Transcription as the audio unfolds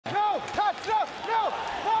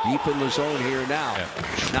Deep in the zone here now.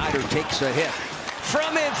 Yeah. Schneider takes a hit.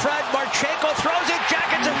 From in front, Marchenko throws it.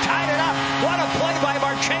 Jackets have tied it up. What a play by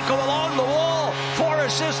Marchenko along the wall. 4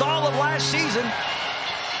 assists all of last season.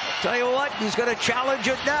 Tell you what, he's going to challenge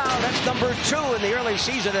it now. That's number 2 in the early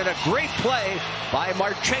season, and a great play by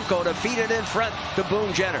Marchenko to feed it in front to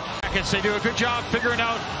Boone Jenner. They do a good job figuring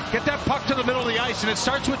out, get that puck to the middle of the ice, and it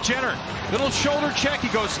starts with Jenner. Little shoulder check. He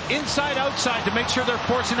goes inside, outside to make sure they're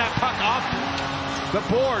forcing that puck off the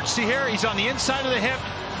boards. See here, he's on the inside of the hip,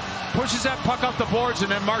 pushes that puck up the boards,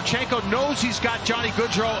 and then Marchenko knows he's got Johnny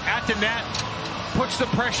Gaudreau at the net, puts the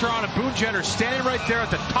pressure on, and Boone Jenner standing right there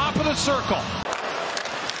at the top of the circle.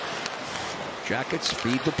 Jackets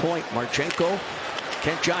feed the point. Marchenko,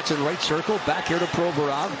 Kent Johnson right circle, back here to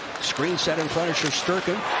Provorov. Screen set in front of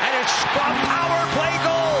Shesterkin, and it's a power play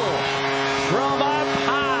goal from up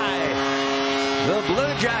high. The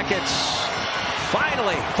Blue Jackets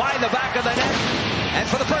finally find the back of the net, and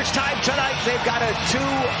for the first time tonight, they've got a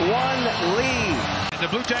 2-1 lead. The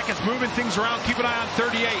Blue Jackets moving things around. Keep an eye on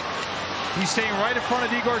 38. He's staying right in front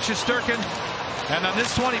of Igor Shesterkin, and on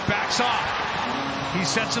this one, he backs off. He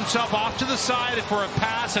sets himself off to the side for a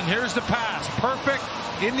pass, and here's the pass. Perfect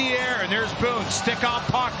in the air, and there's Boone. Stick on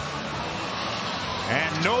puck.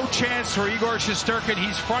 And no chance for Igor Shesterkin.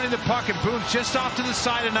 He's fronting the puck, and Boone's just off to the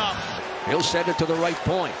side enough. He'll send it to the right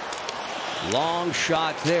point. Long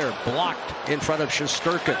shot there, blocked in front of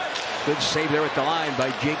Shesterkin. Good save there at the line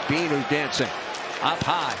by Jake Bean, who's dancing. Up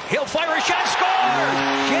high. He'll fire a shot, score!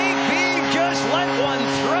 Jake Bean just let one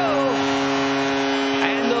through.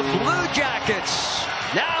 And the Blue Jackets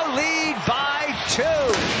now lead by 2.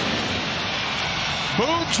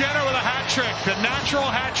 Boone Jenner with a hat trick, the natural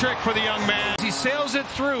hat trick for the young man. He sails it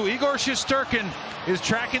through. Igor Shesterkin is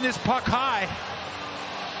tracking this puck high.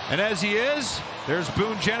 And as he is, there's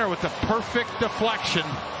Boone Jenner with the perfect deflection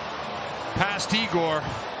past Igor.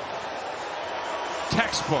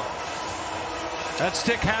 Textbook. That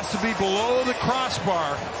stick has to be below the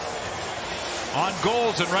crossbar on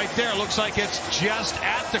goals, and right there looks like it's just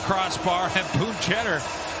at the crossbar, and Boone Jenner,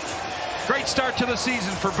 great start to the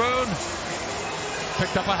season for Boone,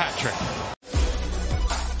 picked up a hat trick.